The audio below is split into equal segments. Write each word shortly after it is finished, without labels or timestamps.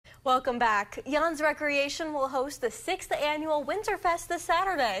Welcome back. Young's Recreation will host the 6th annual Winterfest this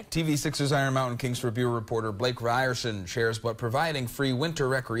Saturday. TV6's Iron Mountain Kings Review reporter Blake Ryerson shares what providing free winter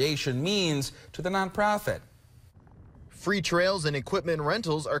recreation means to the nonprofit. Free trails and equipment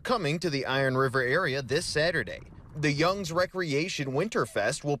rentals are coming to the Iron River area this Saturday. The Young's Recreation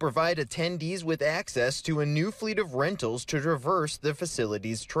Winterfest will provide attendees with access to a new fleet of rentals to traverse the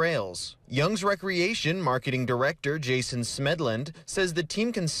facility's trails. Young's Recreation Marketing Director Jason Smedland says the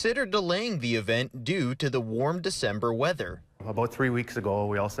team considered delaying the event due to the warm December weather. About 3 weeks ago,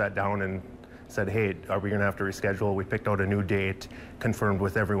 we all sat down and said, hey, are we going to have to reschedule? We picked out a new date, confirmed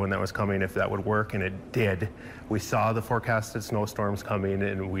with everyone that was coming if that would work, and it did. We saw the forecasted snowstorms coming,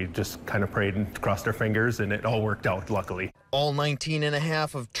 and we just kind of prayed and crossed our fingers, and it all worked out, luckily. All 19 and a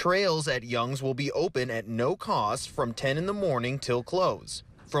half of trails at Young's will be open at no cost from 10 in the morning till close.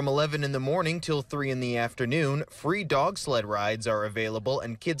 From 11 in the morning till 3 in the afternoon, free dog sled rides are available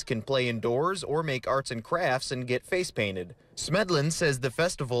and kids can play indoors or make arts and crafts and get face painted. Smedland says the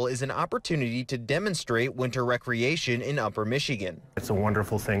festival is an opportunity to demonstrate winter recreation in Upper Michigan. It's a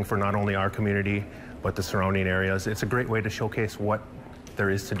wonderful thing for not only our community, but the surrounding areas. It's a great way to showcase what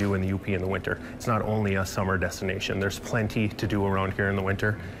there is to do in the UP in the winter. It's not only a summer destination. There's plenty to do around here in the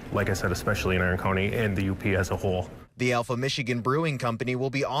winter, like I said, especially in Iron County and the UP as a whole. The Alpha Michigan Brewing Company will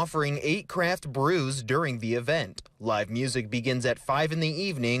be offering 8 craft brews during the event. Live music begins at 5 in the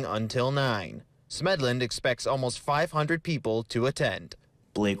evening until 9. Smedland expects almost 500 people to attend.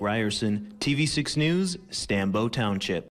 Blake Ryerson, TV6 News, Stambaugh Township.